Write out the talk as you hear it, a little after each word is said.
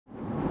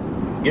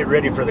Get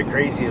ready for the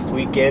craziest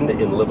weekend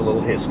and live a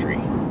little history.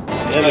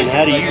 Evan,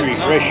 how do you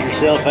refresh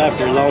yourself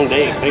after a long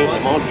day of painting a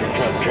monster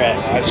truck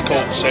track? It's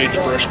called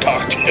Sagebrush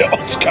cocktail.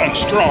 It's kind of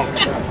strong.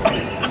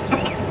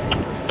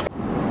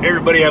 Hey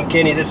everybody, I'm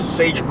Kenny. This is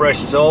Sagebrush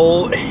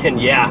Soul,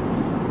 and yeah,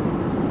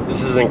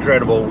 this is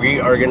incredible. We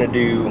are going to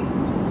do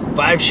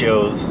 5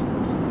 shows,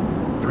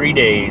 3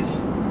 days,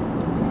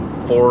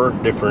 4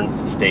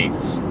 different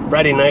states.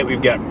 Friday night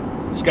we've got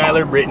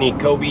Skylar, Brittany,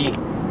 Kobe,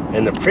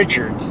 and the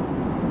Pritchards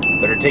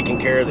that are taking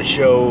care of the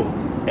show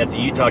at the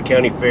Utah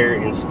County Fair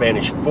in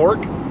Spanish Fork.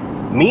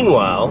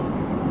 Meanwhile,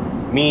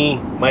 me,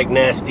 Mike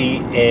Nasty,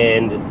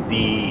 and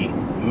the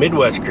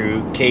Midwest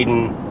crew,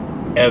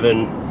 Caden,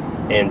 Evan,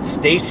 and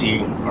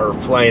Stacy are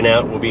flying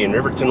out. We'll be in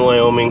Riverton,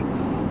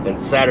 Wyoming.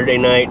 Then Saturday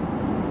night,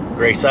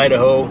 Grace,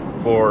 Idaho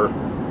for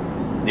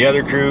the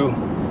other crew.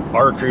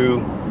 Our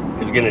crew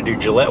is going to do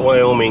Gillette,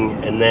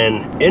 Wyoming, and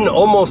then in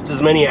almost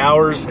as many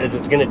hours as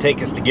it's going to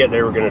take us to get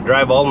there, we're going to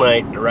drive all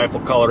night to Rifle,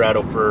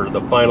 Colorado for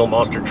the final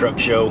monster truck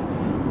show,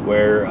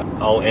 where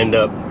I'll end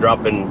up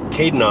dropping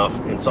Caden off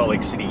in Salt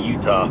Lake City,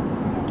 Utah.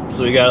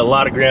 So we got a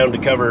lot of ground to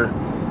cover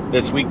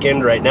this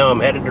weekend. Right now I'm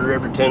headed to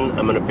Riverton.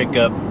 I'm going to pick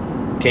up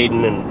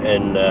Caden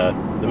and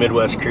the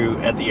Midwest crew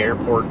at the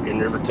airport in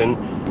Riverton.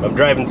 I'm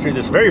driving through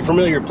this very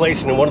familiar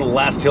place, and in one of the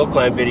last hill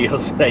climb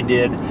videos that I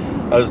did,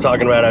 I was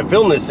talking about I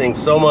filmed this thing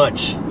so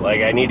much,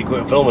 like I need to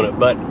quit filming it,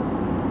 but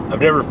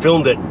I've never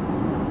filmed it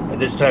at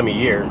this time of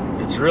year.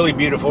 It's really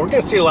beautiful. We're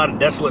going to see a lot of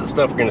desolate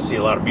stuff. We're going to see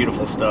a lot of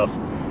beautiful stuff,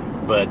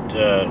 but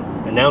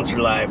announcer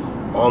life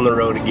on the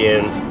road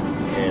again,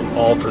 and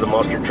all for the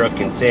Monster Truck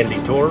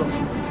Insanity Tour.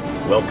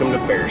 Welcome to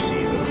fair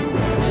season.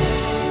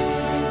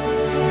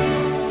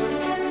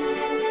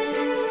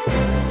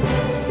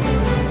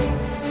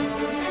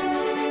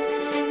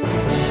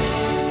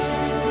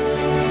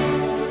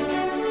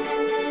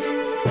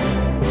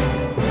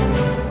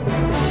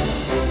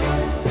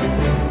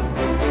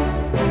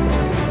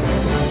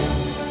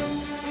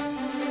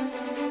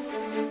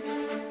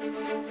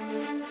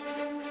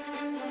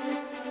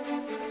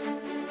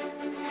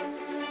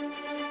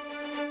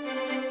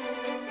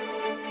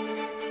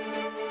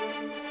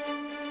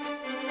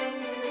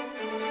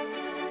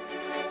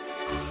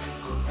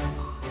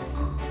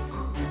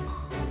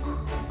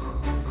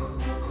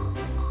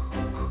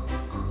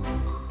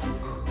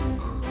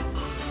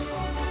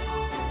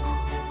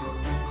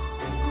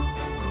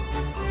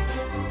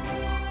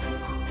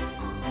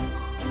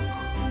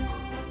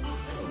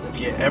 If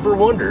you ever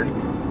wondered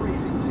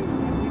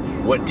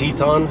what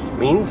Teton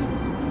means,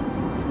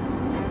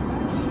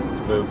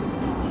 it's boob.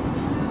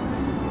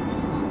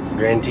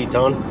 Grand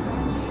Teton,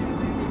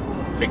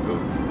 big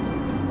boob.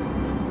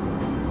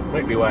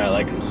 Might be why I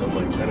like him so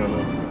much, I don't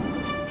know.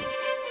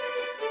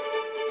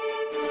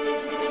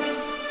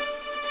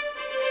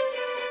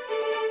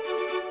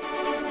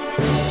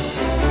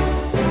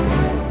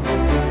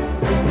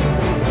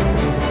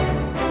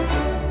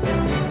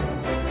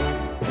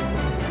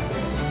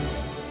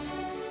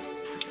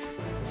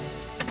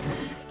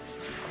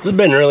 This has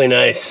been really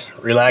nice,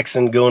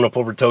 relaxing, going up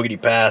over Togety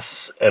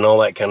Pass and all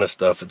that kind of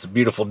stuff. It's a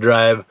beautiful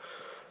drive. A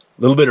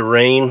little bit of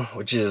rain,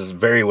 which is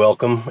very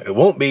welcome. It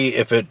won't be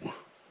if it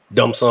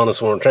dumps on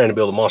us when we're trying to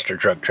build a monster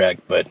truck track,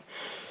 but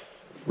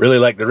really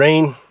like the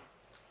rain.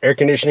 Air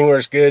conditioning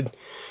works good.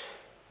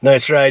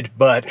 Nice ride,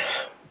 but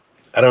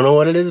I don't know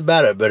what it is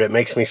about it, but it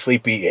makes me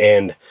sleepy,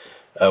 and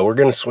we're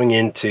going to swing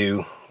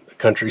into a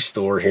country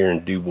store here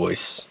in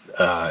Dubois.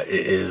 It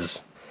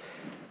is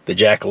the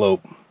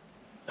Jackalope.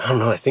 I don't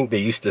know, I think they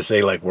used to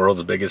say like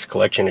world's biggest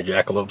collection of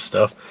jackalope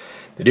stuff.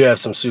 They do have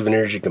some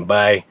souvenirs you can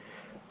buy,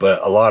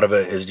 but a lot of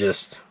it is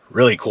just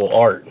really cool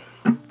art.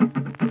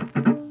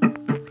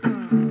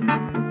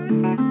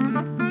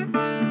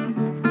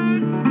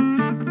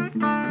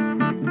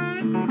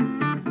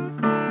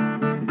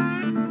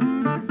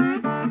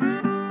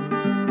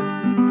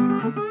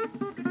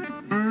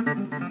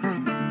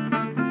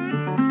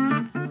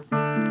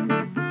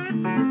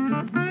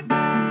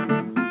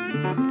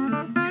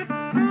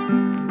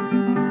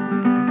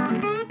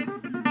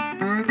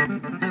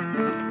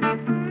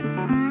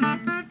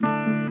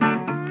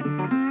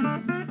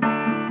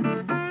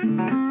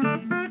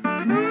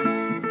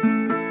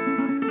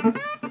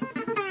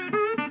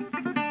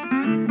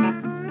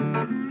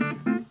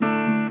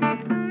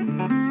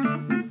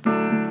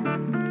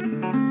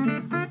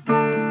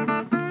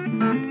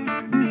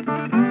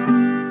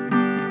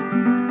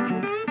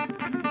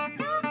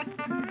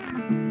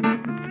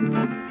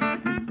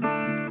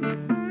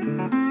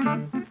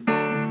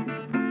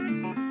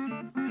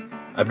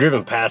 I've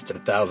driven past it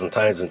 1,000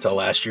 times until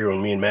last year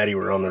when me and Maddie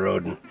were on the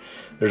road, and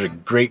there's a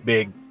great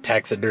big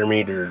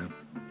taxidermied or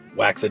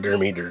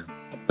waxadermied or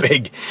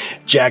big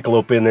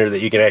jackalope in there that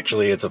you can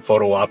actually, it's a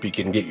photo op, you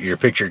can get your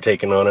picture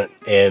taken on it,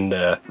 and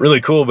really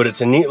cool. But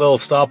it's a neat little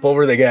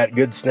stopover. They got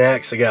good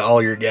snacks. They got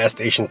all your gas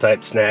station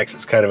type snacks.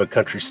 It's kind of a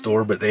country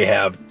store, but they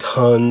have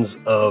tons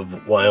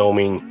of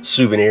Wyoming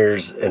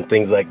souvenirs and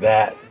things like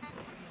that.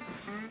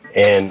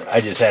 And I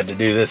just had to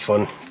do this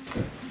one.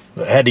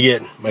 I had to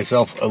get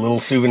myself a little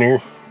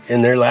souvenir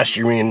in there. Last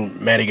year, me and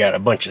Maddie got a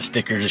bunch of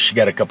stickers. She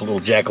got a couple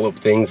little Jackalope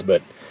things,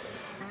 but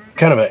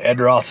kind of an Ed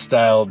Roth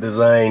style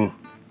design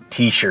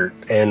t-shirt.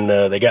 And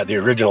they got the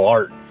original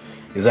art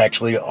is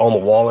actually on the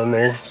wall in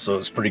there, so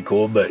it's pretty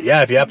cool. But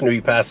yeah, if you happen to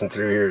be passing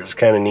through here, it's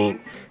kind of neat.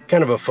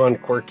 Kind of a fun,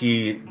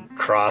 quirky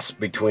cross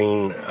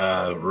between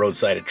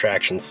roadside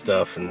attraction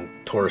stuff and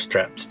tourist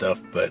trap stuff,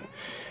 but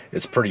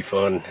it's pretty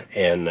fun.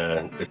 And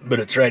but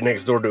it's right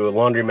next door to a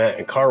laundromat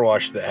and car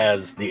wash that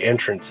has the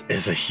entrance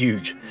is a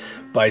huge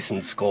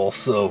bison skull.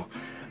 So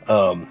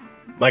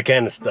my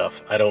kind of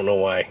stuff. I don't know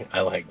why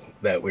I like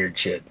that weird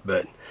shit,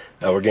 but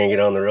we're gonna get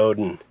on the road.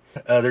 And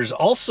there's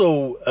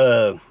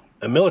also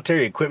a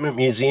military equipment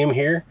museum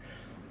here.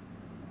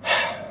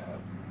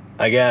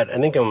 I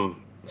think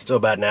I'm still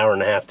about an hour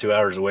and a half, 2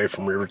 hours away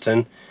from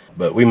Riverton,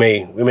 but we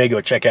may go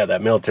check out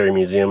that military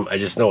museum. I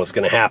just know what's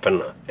going to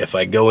happen. If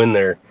I go in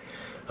there,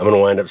 I'm going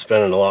to wind up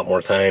spending a lot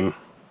more time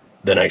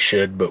than I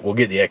should, but we'll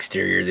get the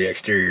exterior. The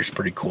exterior is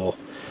pretty cool.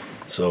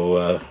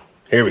 So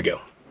here we go.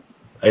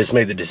 I just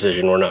made the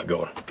decision we're not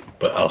going,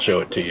 but I'll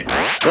show it to you.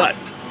 But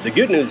the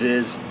good news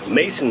is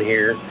Mason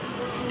here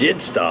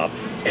did stop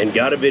and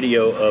got a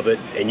video of it,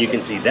 and you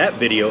can see that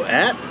video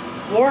at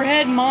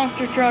Warhead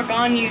Monster Truck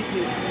on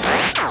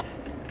YouTube.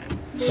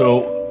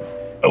 So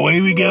away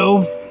we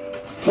go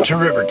to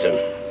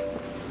Riverton.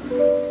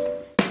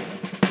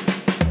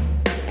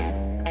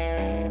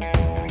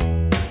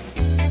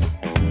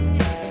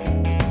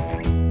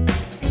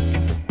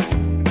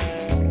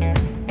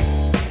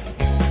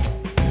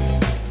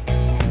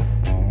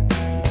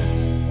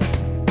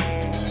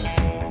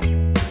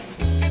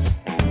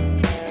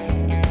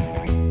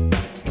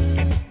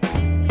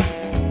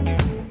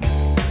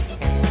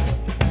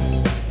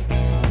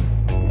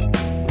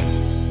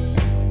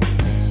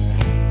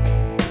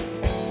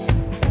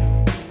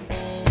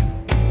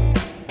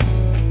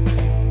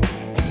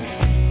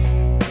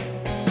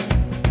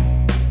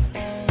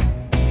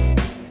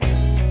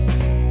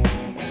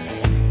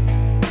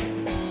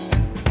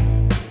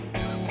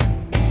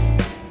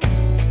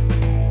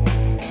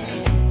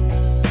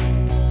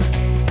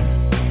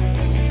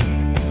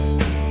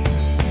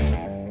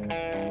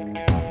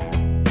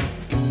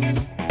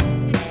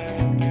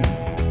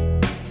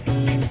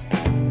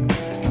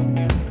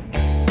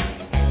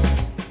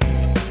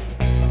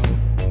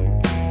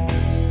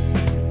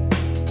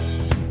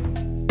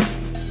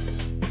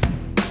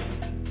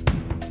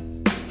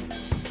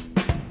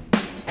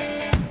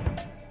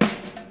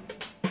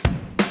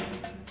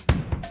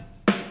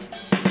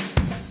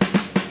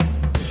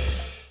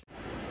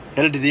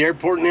 Headed to the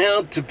airport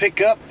now to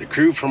pick up the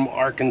crew from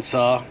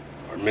Arkansas,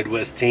 our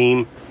Midwest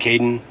team,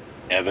 Caden,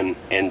 Evan,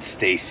 and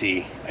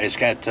Stacy. I just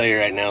gotta tell you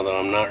right now that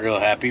I'm not real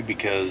happy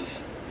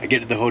because I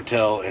get to the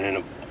hotel and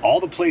in all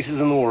the places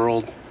in the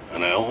world,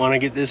 and I don't want to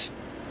get this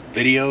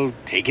video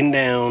taken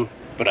down,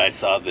 but I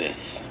saw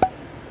this.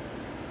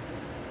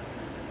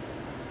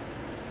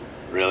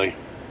 Really?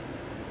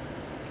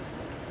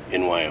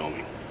 In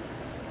Wyoming.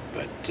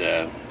 But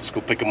let's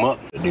go pick them up.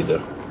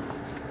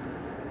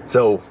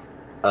 So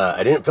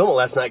I didn't film it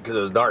last night because it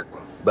was dark,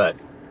 but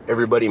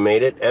everybody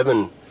made it.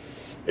 Evan,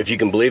 if you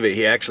can believe it,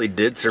 he actually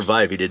did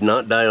survive. He did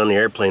not die on the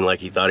airplane like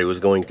he thought he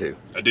was going to.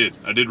 I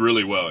did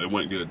really well. It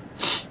went good.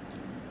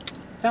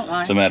 Don't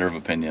lie. It's a matter of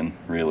opinion,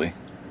 really.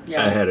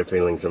 Yeah. I had a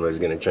feeling somebody's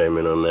going to chime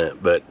in on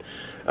that, but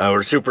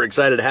we're super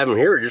excited to have him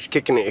here. We're just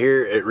kicking it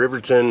here at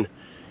Riverton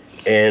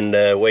and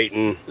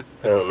waiting.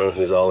 I don't know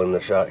who's all in the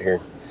shot here.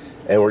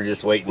 And we're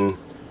just waiting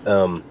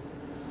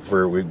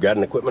we've got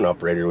an equipment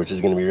operator, which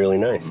is going to be really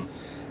nice. Mm-hmm.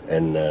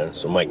 And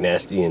so Mike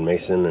Nasty and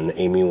Mason and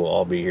Amy will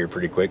all be here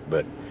pretty quick,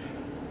 but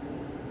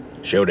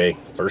show day,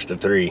 first of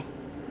 3.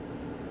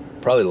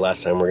 Probably the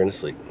last time we're going to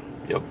sleep.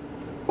 Yep.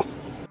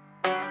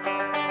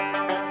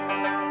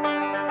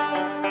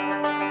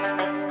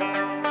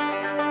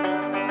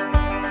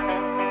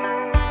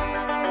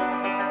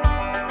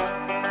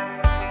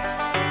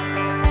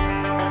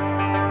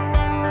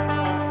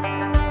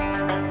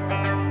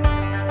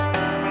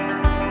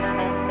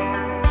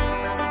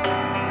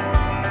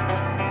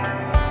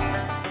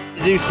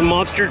 Do some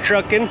monster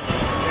trucking.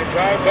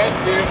 Try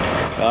best, dude.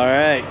 All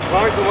right. As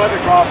long as the weather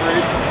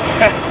cooperates.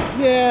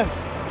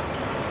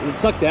 Yeah. It'd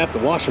suck to have to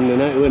wash them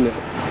tonight, wouldn't it?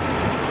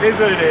 It is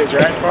what it is,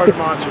 right? It's part of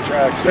monster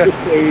trucks. There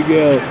you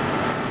go.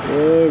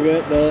 Oh, we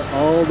got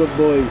all the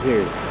boys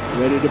here,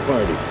 ready to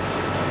party.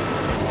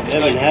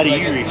 Evan, how do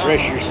you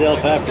refresh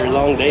yourself after a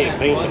long day of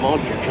painting the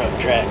monster truck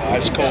track?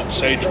 Ice cold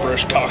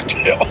sagebrush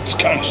cocktail. It's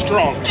kind of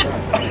strong.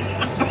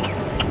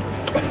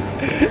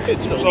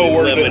 It's so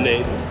worth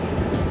lemonade.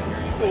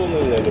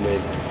 Only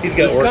lemonade. He's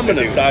got Does come in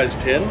a size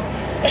 10?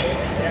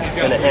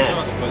 And a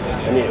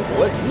half. I mean,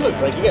 what? You look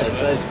like you got a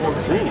size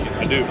 14.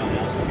 I do.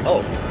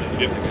 Oh,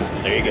 Yep.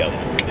 there you go.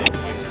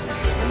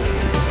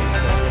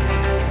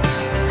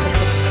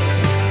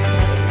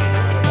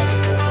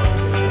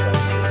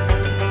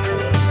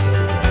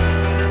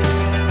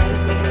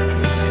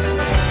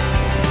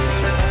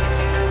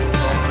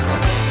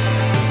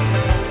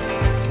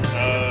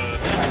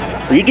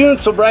 Are you doing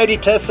sobriety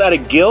tests out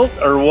of guilt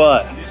or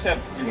what? You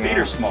said your feet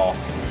are small.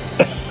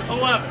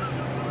 11.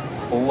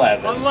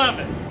 11.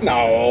 11.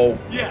 No.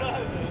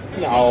 Yes.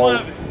 No.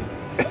 11.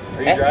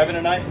 Are you driving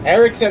tonight?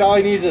 Eric said all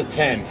he needs is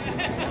 10.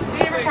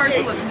 Favorite parts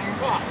of living here?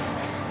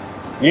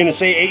 You're gonna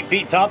say 8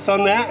 feet tops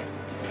on that?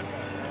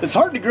 It's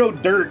hard to grow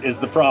dirt is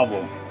the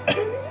problem.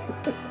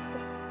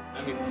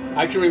 I mean,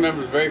 I can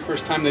remember the very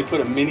first time they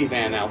put a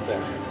minivan out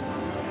there.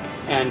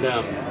 And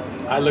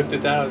I looked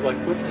at that, I was like,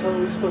 what the hell are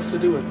we supposed to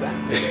do with that?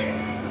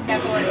 Yeah,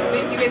 but like,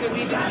 you guys are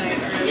leaving tonight.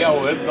 Yeah,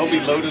 well, they'll be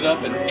loaded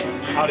up and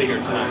out of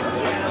here tonight.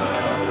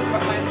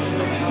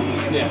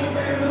 Yeah.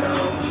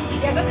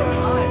 Yeah, that's a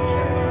lot.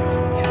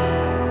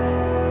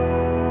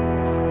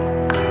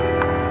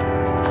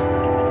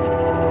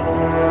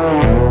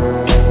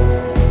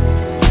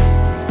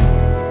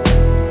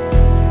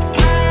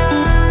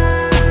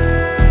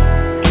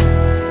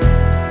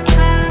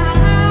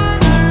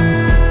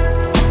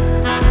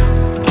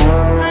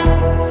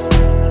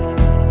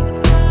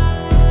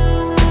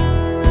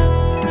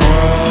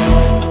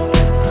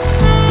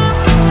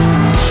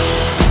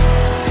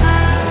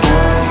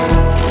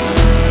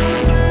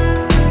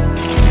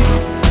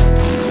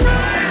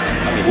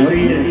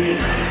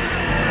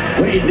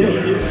 What are you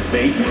doing,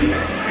 Mason?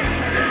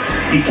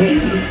 You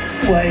can't.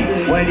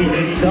 Why did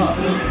you stop?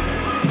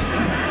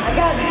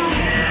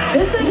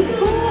 This is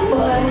cool,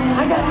 but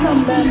I got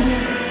something.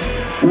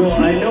 Well,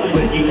 I know,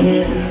 but you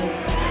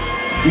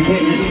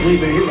can't just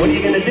leave it here. What are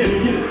you gonna do?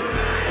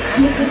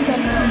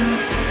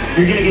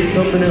 You're gonna get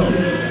something else.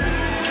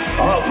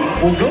 Oh,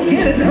 well, go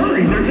get it.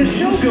 Hurry. There's a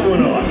show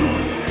going on.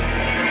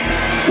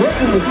 What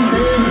in the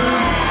sand?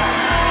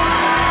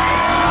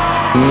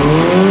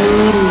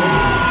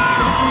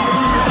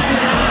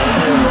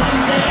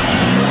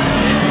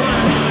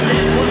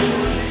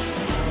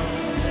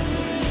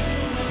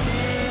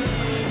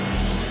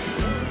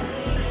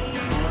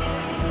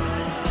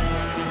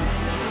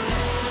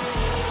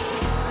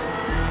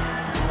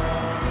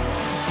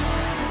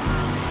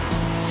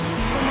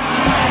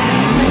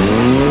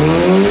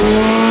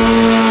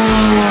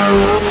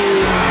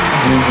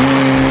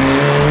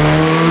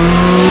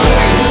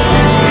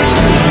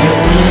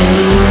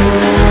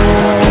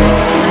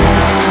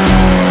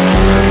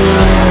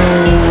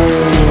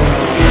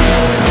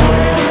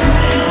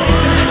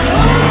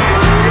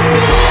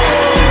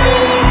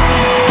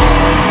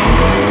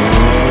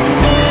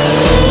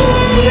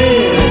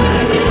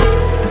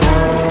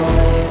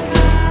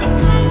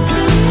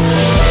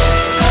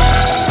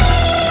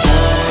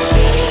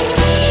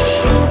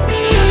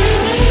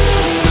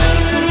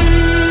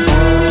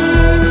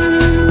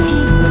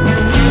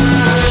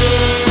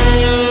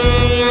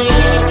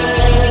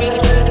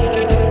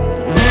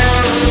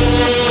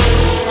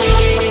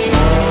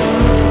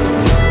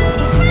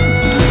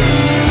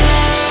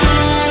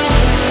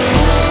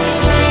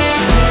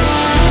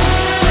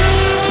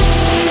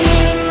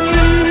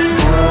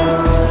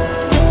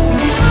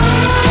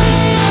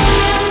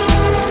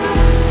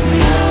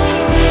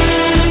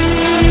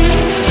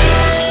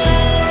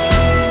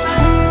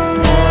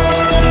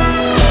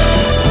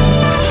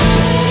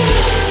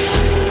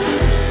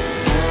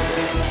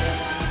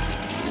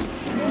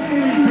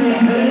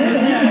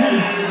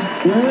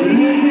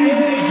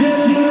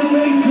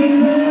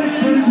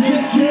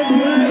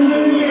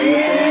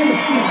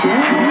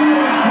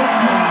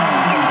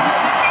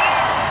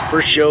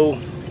 First show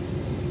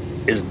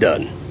is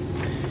done,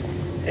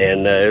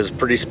 and it was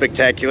pretty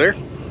spectacular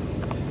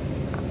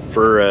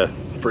for a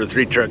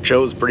 3-truck show.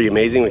 It was pretty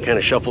amazing. We kind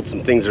of shuffled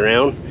some things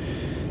around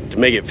to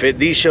make it fit.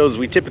 These shows,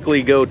 we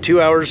typically go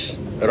 2 hours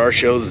at our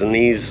shows, and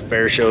these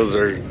fair shows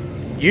are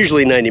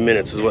usually 90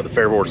 minutes is what the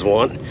fair boards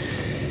want.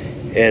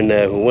 And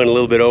we went a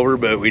little bit over,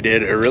 but we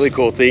did a really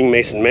cool thing.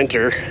 Mason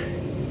Menter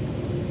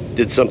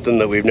did something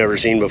that we've never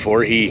seen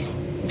before. He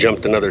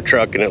jumped another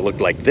truck and it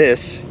looked like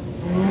this.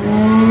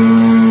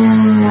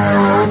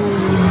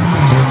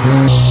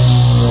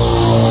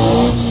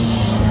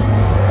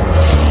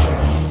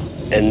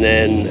 And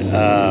then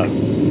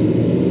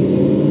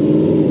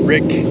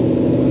Rick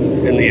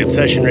and the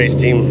Obsession Race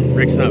team,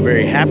 Rick's not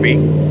very happy,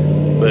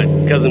 but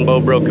Cousin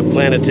Bo broke a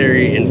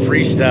planetary in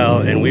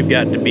freestyle, and we've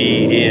got to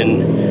be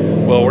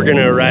in, well, we're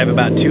gonna arrive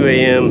about 2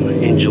 a.m.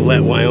 in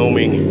Gillette,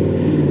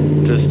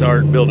 Wyoming to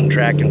start building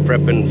track and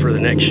prepping for the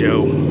next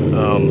show.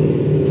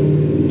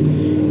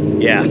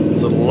 Yeah,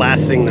 so the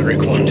last thing that Rick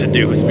wanted to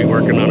do was be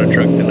working on a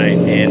truck tonight,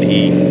 and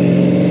he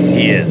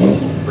is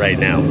right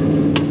now.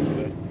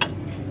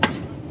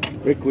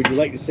 Rick, would you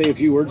like to say a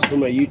few words for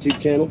my YouTube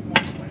channel?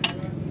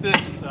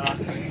 This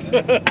sucks.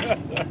 That's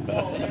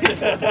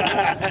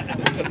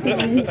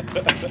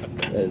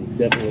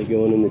definitely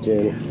going in the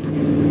channel.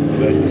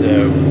 But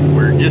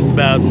we're just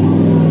about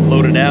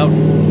loaded out.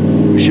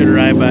 We should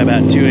arrive by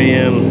about 2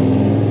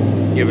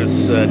 a.m. Give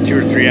us 2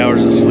 or 3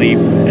 hours of sleep,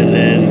 and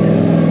then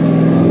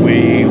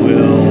we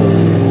will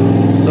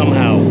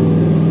somehow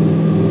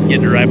get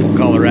to Rifle,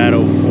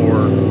 Colorado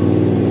for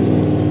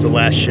the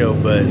last show,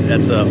 but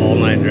that's an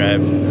all-night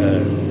drive.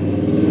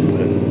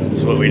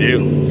 That's what we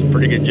do. It's a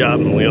pretty good job,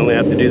 and we only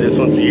have to do this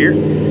once a year,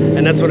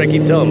 and that's what I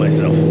keep telling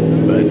myself.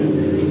 But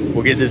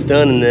we'll get this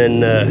done, and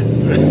then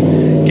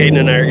Caden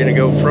and I are going to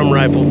go from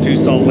Rifle to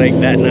Salt Lake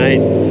that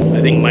night. I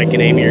I think Mike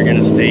and Amy are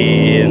gonna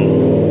stay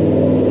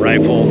in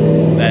Rifle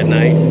that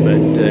night, but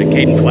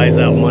Caden flies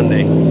out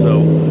Monday, so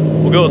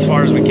we'll go as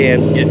far as we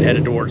can, get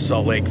headed towards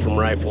Salt Lake from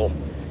Rifle.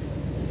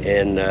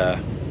 And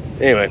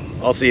anyway,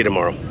 I'll see you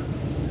tomorrow.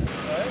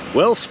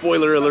 Well,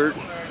 spoiler alert,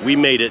 we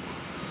made it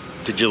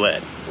to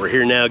Gillette. We're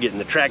here now getting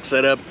the track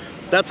set up.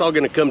 That's all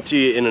gonna come to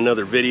you in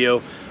another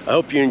video. I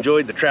hope you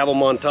enjoyed the travel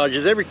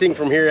montages. Everything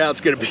from here out is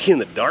gonna be in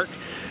the dark,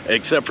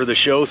 except for the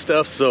show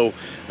stuff, so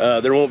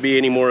there won't be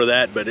any more of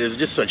that, but it was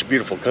just such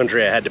beautiful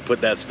country, I had to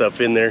put that stuff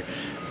in there.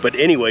 But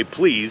anyway,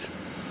 please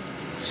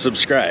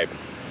subscribe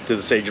to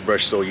the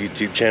Sagebrush Soul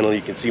YouTube channel.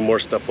 You can see more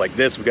stuff like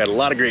this. We got a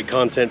lot of great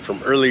content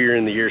from earlier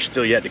in the year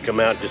still yet to come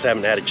out, just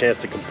haven't had a chance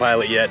to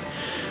compile it yet.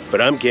 But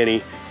I'm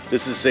Kenny,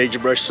 this is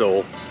Sagebrush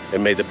Soul,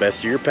 and may the best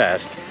of your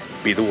past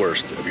be the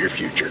worst of your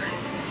future.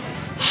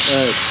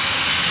 Did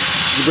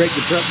you break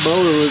the truck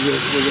boat, or was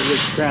it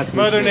Rick's Craftsmanship?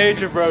 Mother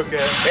Nature broke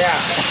it.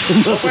 Yeah.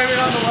 Don't blame it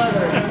on the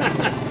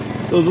weather.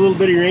 Those little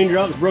bitty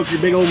raindrops broke your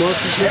big old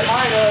monster truck? It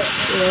might have.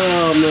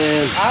 Oh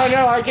man. I don't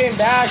know. I came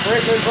back.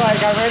 Rick was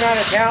like, I ran out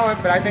of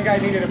talent, but I think I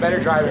needed a better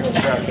driving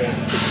instructor.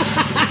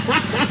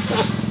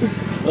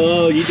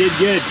 Oh, you did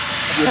good.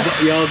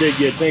 Y'all did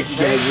good. Thank you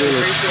guys.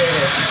 Appreciate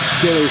it.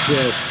 Killer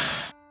stuff.